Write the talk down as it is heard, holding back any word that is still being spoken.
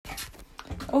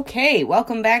Okay,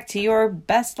 welcome back to Your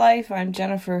Best Life. I'm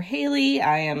Jennifer Haley.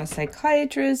 I am a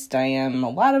psychiatrist. I am a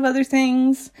lot of other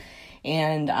things,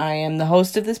 and I am the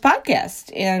host of this podcast.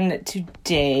 And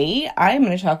today I am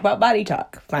going to talk about body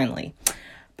talk, finally.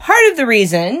 Part of the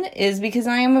reason is because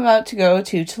I am about to go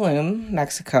to Tulum,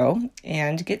 Mexico,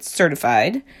 and get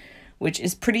certified, which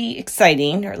is pretty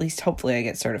exciting, or at least hopefully I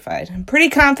get certified. I'm pretty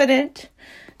confident.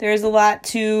 There's a lot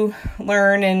to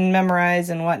learn and memorize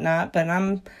and whatnot, but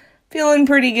I'm feeling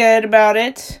pretty good about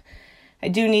it. I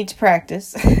do need to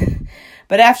practice.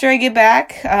 But after I get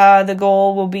back, the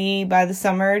goal will be by the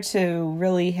summer to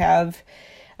really have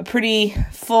a pretty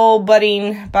full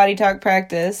budding body talk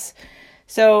practice.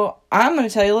 So I'm going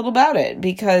to tell you a little about it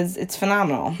because it's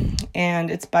phenomenal. And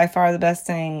it's by far the best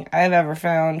thing I've ever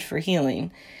found for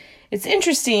healing. It's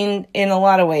interesting in a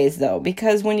lot of ways, though,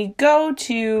 because when you go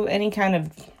to any kind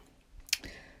of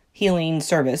healing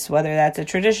service, whether that's a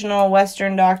traditional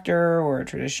Western doctor or a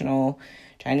traditional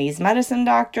Chinese medicine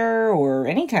doctor or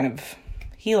any kind of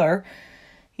healer,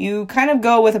 you kind of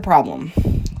go with a problem.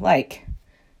 Like,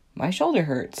 my shoulder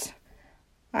hurts.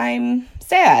 I'm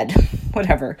sad.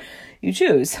 Whatever you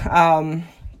choose.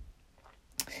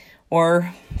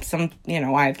 Or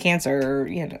I have cancer,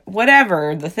 or,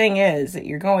 whatever the thing is that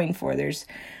you're going for, there's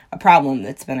a problem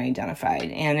that's been identified.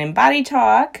 And in body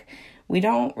talk, we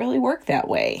don't really work that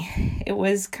way. It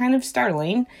was kind of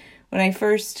startling when I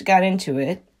first got into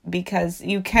it because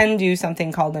you can do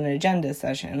something called an agenda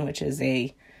session, which is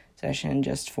a session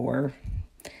just for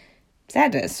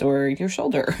sadness or your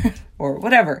shoulder or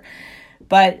whatever.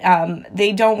 But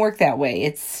they don't work that way.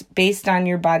 It's based on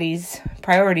your body's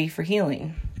priority for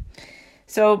healing.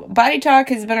 So body talk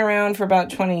has been around for about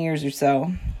 20 years or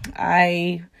so.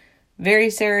 I very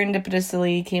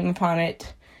serendipitously came upon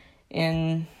it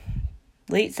in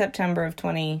late September of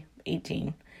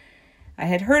 2018. I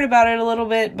had heard about it a little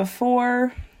bit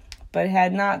before, but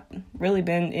had not really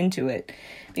been into it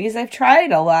because I've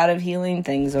tried a lot of healing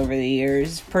things over the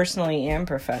years, personally and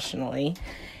professionally,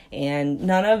 and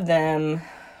none of them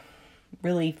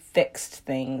really fixed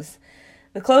things.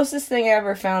 The closest thing I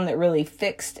ever found that really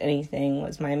fixed anything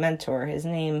was my mentor. His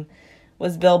name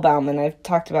was Bill Bauman. I've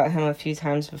talked about him a few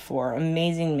times before.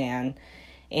 Amazing man.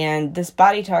 And this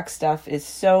body talk stuff is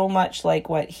so much like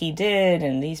what he did,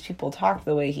 and these people talk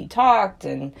the way he talked,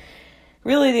 and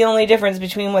really the only difference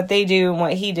between what they do and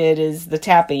what he did is the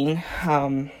tapping,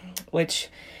 which,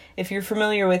 if you're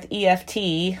familiar with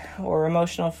EFT, or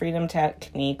Emotional Freedom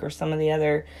Technique, or some of the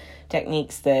other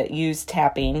techniques that use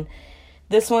tapping,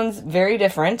 this one's very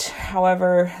different.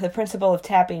 However, the principle of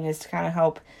tapping is to kind of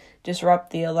help disrupt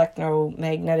the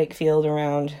electromagnetic field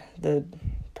around the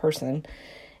person,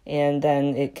 and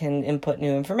then it can input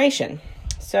new information.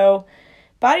 So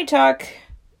body talk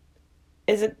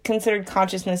is considered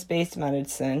consciousness-based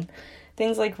medicine.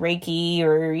 Things like Reiki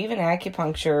or even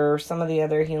acupuncture or some of the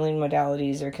other healing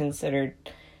modalities are considered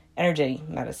energy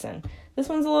medicine. This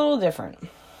one's a little different.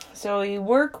 So you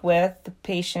work with the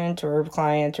patient or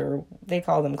client, or they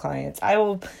call them clients. I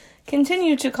will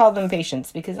continue to call them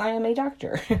patients because I am a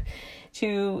doctor,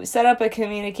 to set up a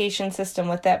communication system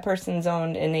with that person's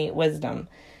own innate wisdom.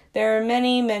 There are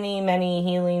many, many, many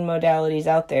healing modalities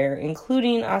out there,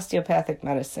 including osteopathic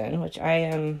medicine, which I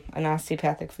am an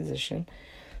osteopathic physician,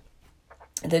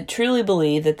 that truly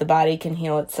believe that the body can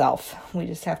heal itself. We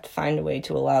just have to find a way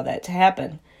to allow that to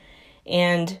happen.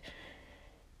 And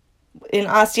in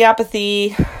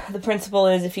osteopathy, the principle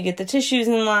is if you get the tissues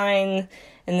in line,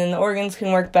 and then the organs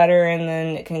can work better, and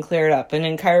then it can clear it up. And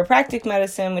in chiropractic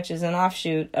medicine, which is an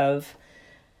offshoot of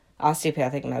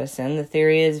osteopathic medicine, the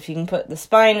theory is if you can put the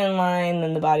spine in line,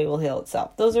 then the body will heal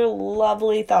itself. Those are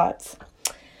lovely thoughts.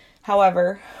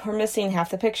 However, we're missing half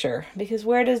the picture, because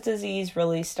where does disease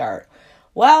really start?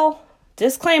 Well,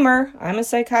 disclaimer, I'm a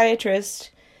psychiatrist,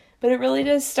 but it really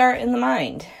does start in the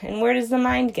mind. And where does the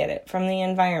mind get it? From the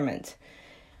environment.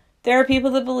 There are people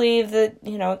that believe that,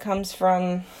 it comes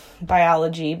from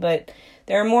biology, but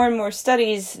there are more and more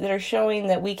studies that are showing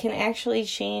that we can actually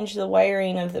change the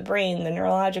wiring of the brain, the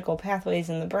neurological pathways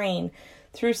in the brain,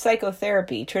 through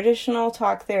psychotherapy, traditional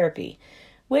talk therapy,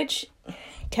 which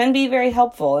can be very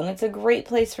helpful, and it's a great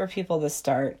place for people to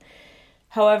start.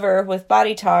 However, with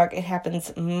body talk, it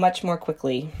happens much more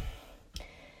quickly.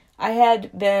 I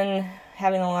had been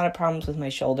having a lot of problems with my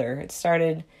shoulder. It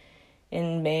started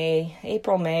in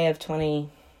April, May of 2018.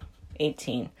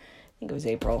 I think it was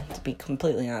April, to be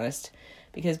completely honest,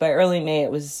 because by early May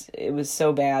it was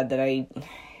so bad that I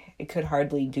could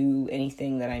hardly do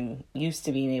anything that I'm used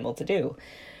to being able to do.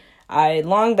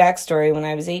 Long backstory, when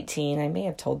I was 18, I may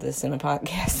have told this in a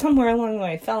podcast somewhere along the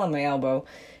way, I fell on my elbow.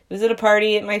 It was at a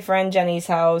party at my friend Jenny's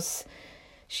house.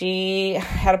 She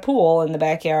had a pool in the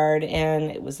backyard,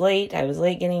 and it was late. I was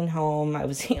late getting home. I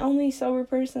was the only sober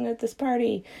person at this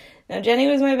party. Now, Jenny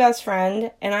was my best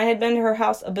friend, and I had been to her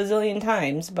house a bazillion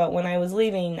times, but when I was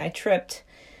leaving, I tripped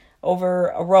over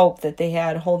a rope that they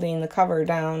had holding the cover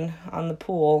down on the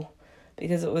pool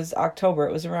because it was October.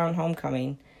 It was around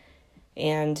homecoming,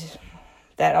 and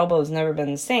that elbow's never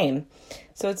been the same.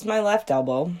 So it's my left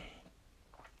elbow,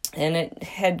 and it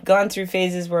had gone through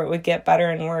phases where it would get better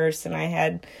and worse, and I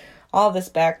had all this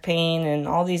back pain and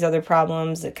all these other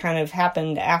problems that kind of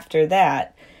happened after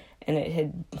that, and it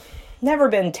had never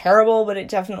been terrible, but it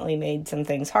definitely made some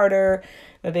things harder.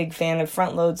 I'm a big fan of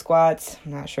front load squats.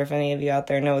 I'm not sure if any of you out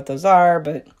there know what those are,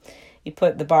 but you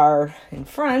put the bar in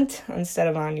front instead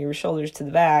of on your shoulders to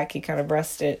the back. You kind of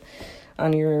rest it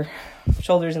on your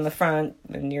shoulders in the front,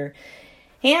 and your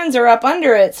hands are up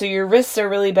under it, so your wrists are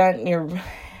really bent and your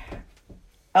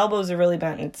elbows are really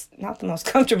bent. It's not the most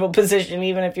comfortable position,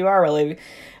 even if you are really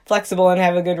flexible and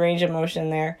have a good range of motion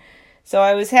there. So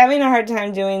I was having a hard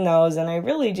time doing those, and I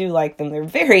really do like them. They're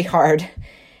very hard.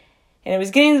 And it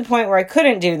was getting to the point where I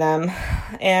couldn't do them.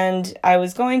 And I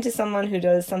was going to someone who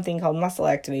does something called muscle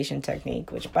activation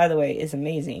technique, which, by the way, is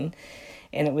amazing.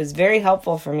 And it was very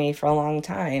helpful for me for a long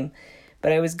time.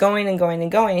 But I was going and going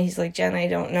and going. And he's like, Jen, I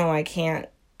don't know. I can't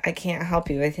help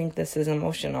you. I think this is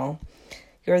emotional.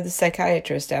 You're the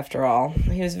psychiatrist, after all.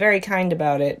 He was very kind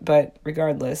about it, but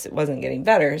regardless, it wasn't getting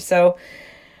better. So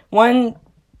one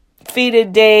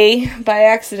fated day, by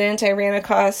accident, I ran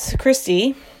across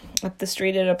Christy up the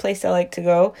street at a place I like to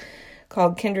go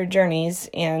called Kindred Journeys,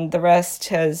 and the rest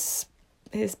has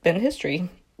been history.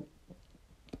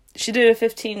 She did a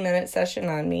 15-minute session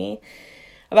on me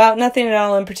about nothing at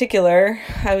all in particular.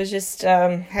 I was just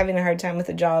having a hard time with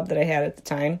the job that I had at the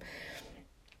time,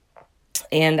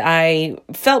 and I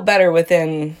felt better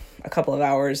within a couple of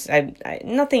hours. I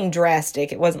nothing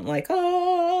drastic. It wasn't like,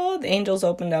 oh, the angels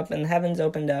opened up and the heavens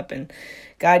opened up and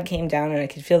God came down and I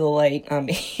could feel the light on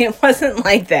me. It wasn't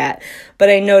like that. But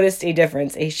I noticed a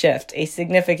difference, a shift, a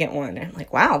significant one. And I'm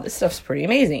like, wow, this stuff's pretty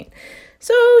amazing.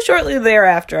 So shortly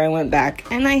thereafter, I went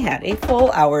back and I had a full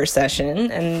hour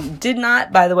session and did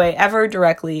not, by the way, ever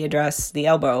directly address the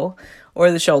elbow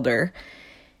or the shoulder.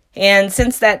 And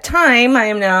since that time, I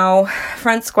am now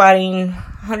front squatting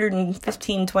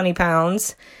 115, 20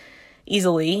 pounds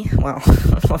easily. Well, I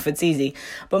don't know if it's easy,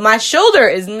 but my shoulder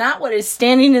is not what is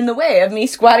standing in the way of me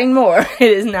squatting more.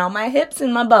 It is now my hips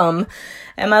and my bum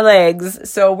and my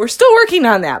legs. So we're still working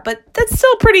on that, but that's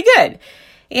still pretty good.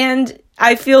 And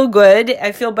I feel good.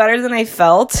 I feel better than I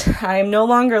felt. I'm no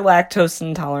longer lactose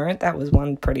intolerant. That was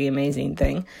one pretty amazing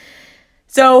thing.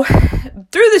 So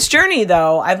through this journey,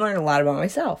 though, I've learned a lot about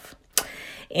myself.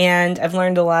 And I've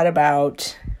learned a lot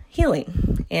about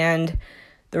healing and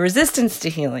the resistance to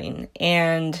healing.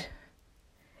 And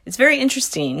it's very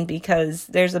interesting because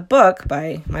there's a book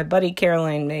by my buddy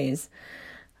Caroline Mays.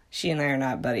 She and I are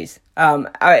not buddies.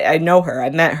 I know her.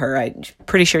 I met her. I'm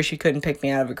pretty sure she couldn't pick me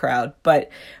out of a crowd. But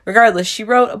regardless, she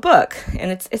wrote a book.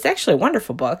 And it's actually a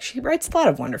wonderful book. She writes a lot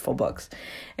of wonderful books.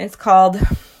 And it's called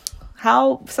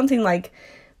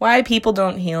Why People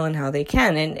Don't Heal and How They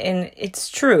Can. And it's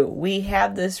true. We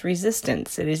have this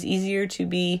resistance. It is easier to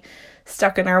be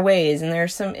stuck in our ways. And there are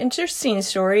some interesting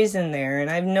stories in there. And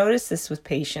I've noticed this with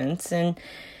patients. And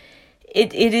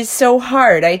it is so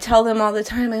hard. I tell them all the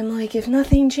time, I'm like, if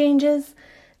nothing changes,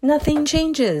 nothing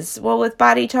changes. Well, with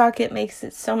Body Talk, it makes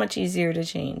it so much easier to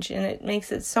change. And it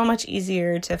makes it so much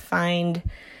easier to find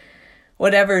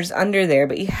whatever's under there.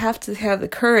 But you have to have the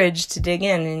courage to dig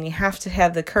in, and you have to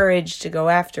have the courage to go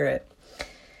after it.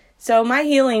 So my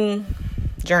healing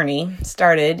journey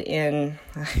started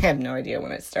I have no idea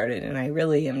when it started, and I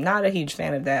really am not a huge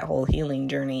fan of that whole healing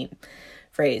journey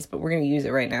phrase, but we're going to use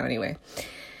it right now anyway.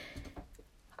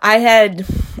 I had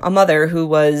a mother who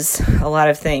was a lot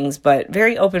of things, but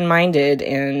very open-minded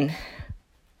and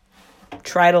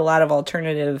tried a lot of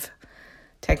alternative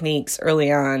techniques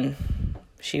early on.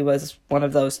 She was one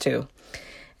of those too.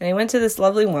 And I went to this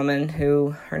lovely woman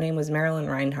her name was Marilyn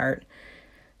Reinhart.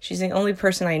 She's the only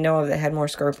person I know of that had more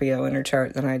Scorpio in her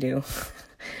chart than I do.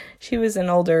 She was an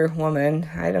older woman.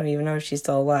 I don't even know if she's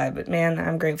still alive, but man,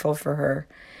 I'm grateful for her.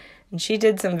 And she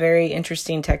did some very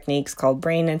interesting techniques called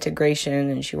brain integration,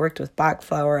 and she worked with Bach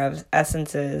flower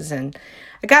essences. And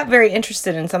I got very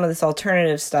interested in some of this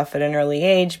alternative stuff at an early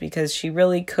age because she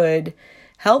really could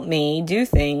help me do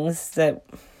things that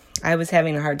I was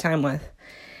having a hard time with.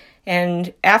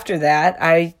 And after that,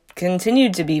 I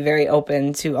continued to be very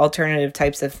open to alternative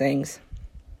types of things.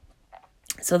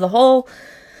 So the whole,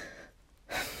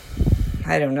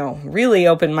 really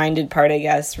open-minded part, I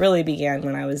guess, really began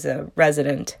when I was a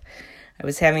resident. I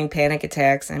was having panic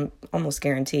attacks. I'm almost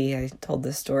guarantee I told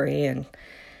this story, and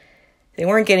they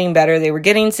weren't getting better. They were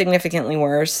getting significantly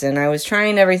worse, and I was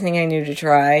trying everything I knew to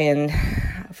try, and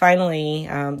finally,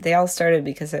 they all started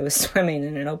because I was swimming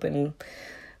in an open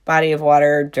body of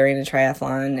water during a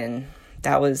triathlon, and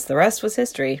the rest was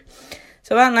history.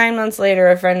 So about 9 months later,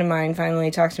 a friend of mine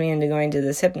finally talked me into going to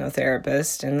this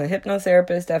hypnotherapist, and the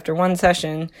hypnotherapist, after one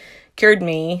session, cured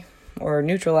me, or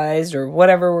neutralized, or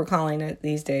whatever we're calling it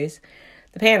these days,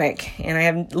 the panic. And I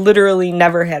have literally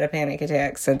never had a panic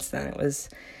attack since then. It was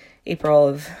April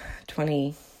of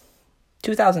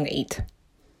 2008.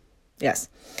 Yes.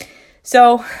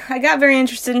 So I got very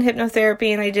interested in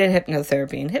hypnotherapy, and I did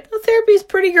hypnotherapy. And hypnotherapy is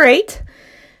pretty great,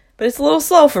 but it's a little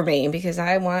slow for me because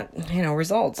I want,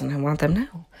 results, and I want them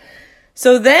now.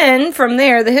 So then, from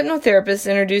there, the hypnotherapist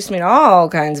introduced me to all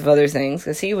kinds of other things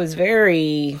because he was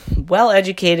very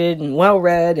well-educated and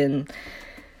well-read, and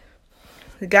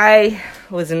the guy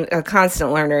was a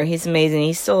constant learner. He's amazing.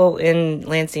 He's still in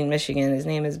Lansing, Michigan. His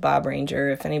name is Bob Ranger.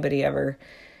 If anybody ever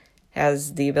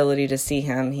has the ability to see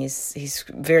him, he's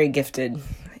very gifted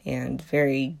and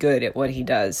very good at what he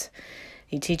does.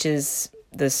 He teaches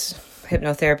this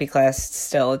hypnotherapy class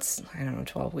still. It's,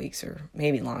 12 weeks or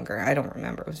maybe longer. I don't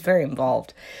remember. It was very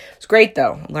involved. It was great,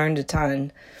 though. Learned a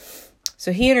ton.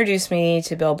 So he introduced me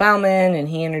to Bill Bauman, and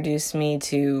he introduced me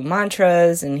to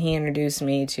mantras, and he introduced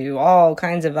me to all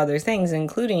kinds of other things,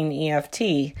 including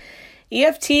EFT.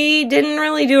 EFT didn't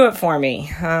really do it for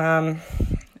me. I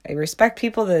respect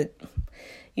people that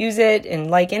use it,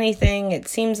 and like anything, it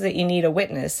seems that you need a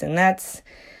witness, and that's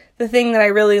the thing that I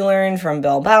really learned from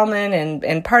Bill Bauman,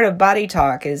 and part of Body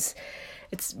Talk is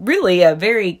it's really a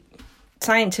very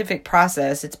scientific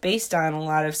process. It's based on a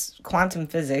lot of quantum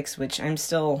physics, which I'm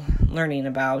still learning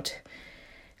about.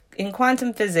 In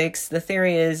quantum physics, the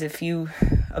theory is if you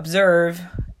observe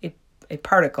a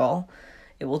particle,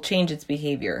 it will change its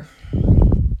behavior.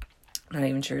 I'm not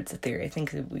even sure it's a theory. I think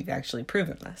that we've actually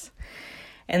proven this.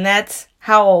 And that's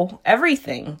how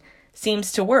everything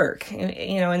seems to work.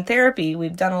 In therapy,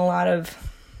 we've done a lot of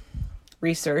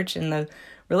research, and the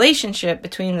relationship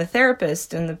between the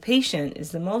therapist and the patient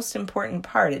is the most important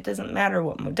part. It doesn't matter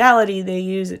what modality they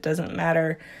use. It doesn't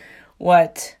matter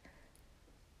what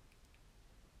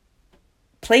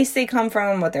place they come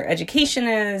from, what their education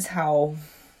is,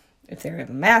 if they have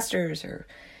a master's or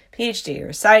PhD or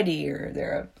a PsyD, or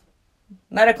they're a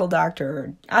medical doctor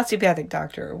or osteopathic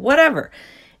doctor or whatever.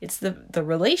 It's the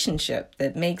relationship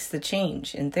that makes the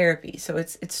change in therapy. So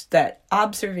it's that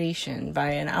observation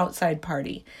by an outside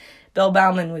party. Bill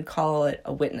Bauman would call it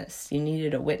a witness. You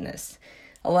needed a witness.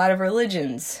 A lot of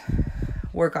religions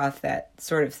work off that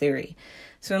sort of theory.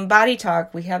 So in Body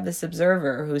Talk, we have this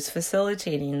observer who's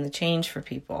facilitating the change for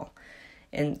people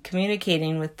and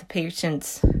communicating with the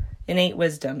patient's innate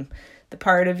wisdom, the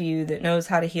part of you that knows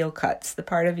how to heal cuts, the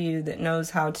part of you that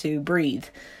knows how to breathe.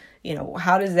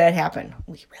 How does that happen?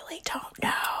 We really don't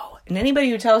know. And anybody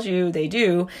who tells you they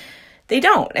do, they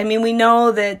don't. We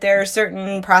know that there are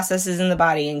certain processes in the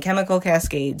body and chemical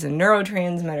cascades and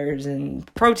neurotransmitters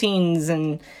and proteins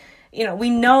and,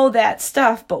 we know that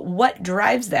stuff, but what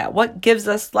drives that? What gives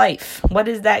us life? What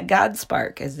is that God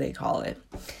spark, as they call it?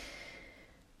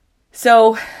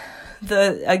 So,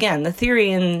 the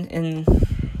theory in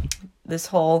this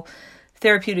whole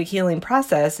therapeutic healing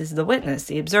process is the witness,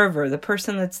 the observer, the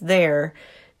person that's there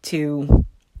to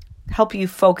help you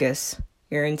focus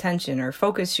your intention or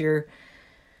focus your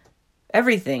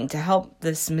everything to help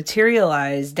this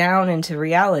materialize down into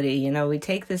reality. We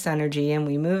take this energy and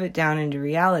we move it down into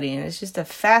reality, and it's just a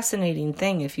fascinating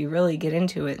thing if you really get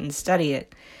into it and study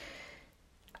it.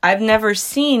 I've never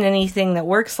seen anything that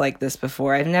works like this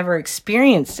before. I've never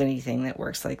experienced anything that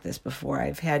works like this before.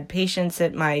 I've had patients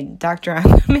at my Doctor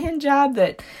on Demand job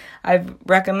that I've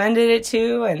recommended it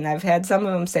to, and I've had some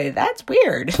of them say, that's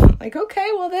weird. I'm like, okay,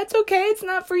 well, that's okay. It's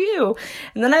not for you.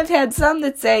 And then I've had some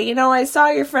that say, I saw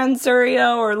your friend Surya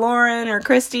or Lauren or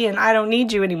Christy, and I don't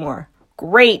need you anymore.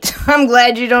 Great. I'm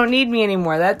glad you don't need me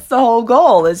anymore. That's the whole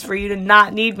goal, is for you to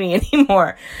not need me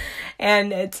anymore.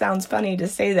 And it sounds funny to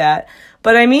say that,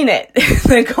 but I mean it.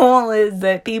 The goal is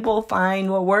that people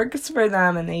find what works for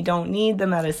them, and they don't need the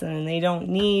medicine, and they don't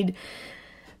need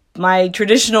my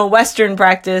traditional Western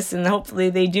practice, and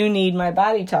hopefully they do need my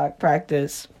Body Talk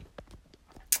practice.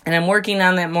 And I'm working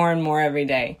on that more and more every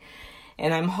day.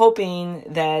 And I'm hoping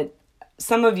that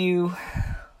some of you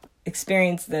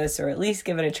experience this, or at least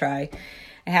give it a try.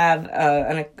 I have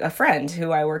a friend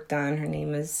who I worked on. Her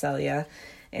name is Celia.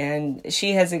 And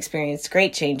she has experienced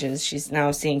great changes. She's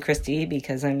now seeing Christy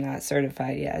because I'm not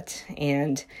certified yet.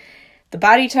 And The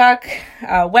Body Talk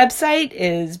website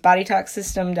is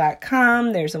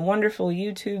bodytalksystem.com. There's a wonderful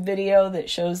YouTube video that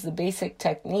shows the basic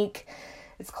technique.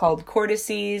 It's called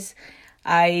Cortices.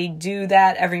 I do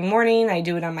that every morning. I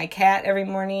do it on my cat every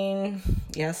morning.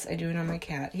 Yes, I do it on my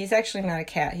cat. He's actually not a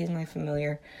cat. He's my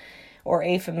familiar, or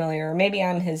a familiar. Or maybe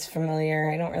I'm his familiar.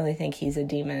 I don't really think he's a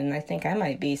demon. I think I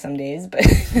might be some days, but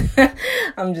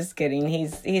I'm just kidding.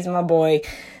 He's my boy.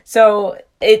 So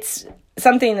it's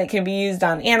something that can be used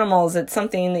on animals. It's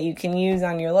something that you can use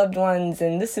on your loved ones.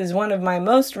 And this is one of my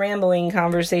most rambling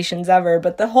conversations ever.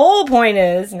 But the whole point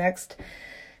is, next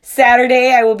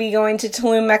Saturday, I will be going to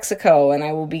Tulum, Mexico, and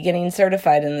I will be getting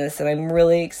certified in this. And I'm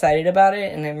really excited about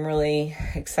it, and I'm really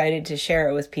excited to share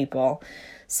it with people.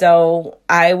 So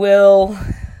I will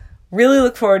really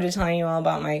look forward to telling you all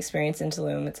about my experience in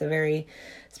Tulum. It's a very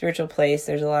spiritual place.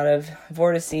 There's a lot of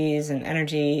vortices and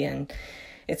energy, and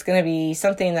it's going to be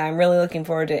something that I'm really looking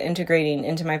forward to integrating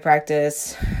into my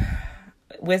practice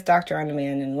with Dr. On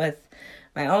Demand and with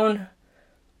my own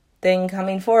thing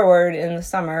coming forward in the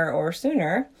summer or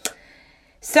sooner.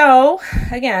 So,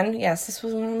 again, yes, this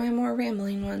was one of my more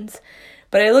rambling ones,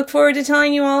 but I look forward to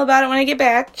telling you all about it when I get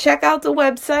back. Check out the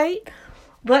website.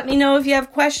 Let me know if you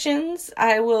have questions.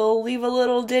 I will leave a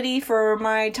little ditty for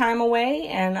my time away,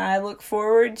 and I look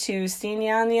forward to seeing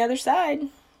you on the other side.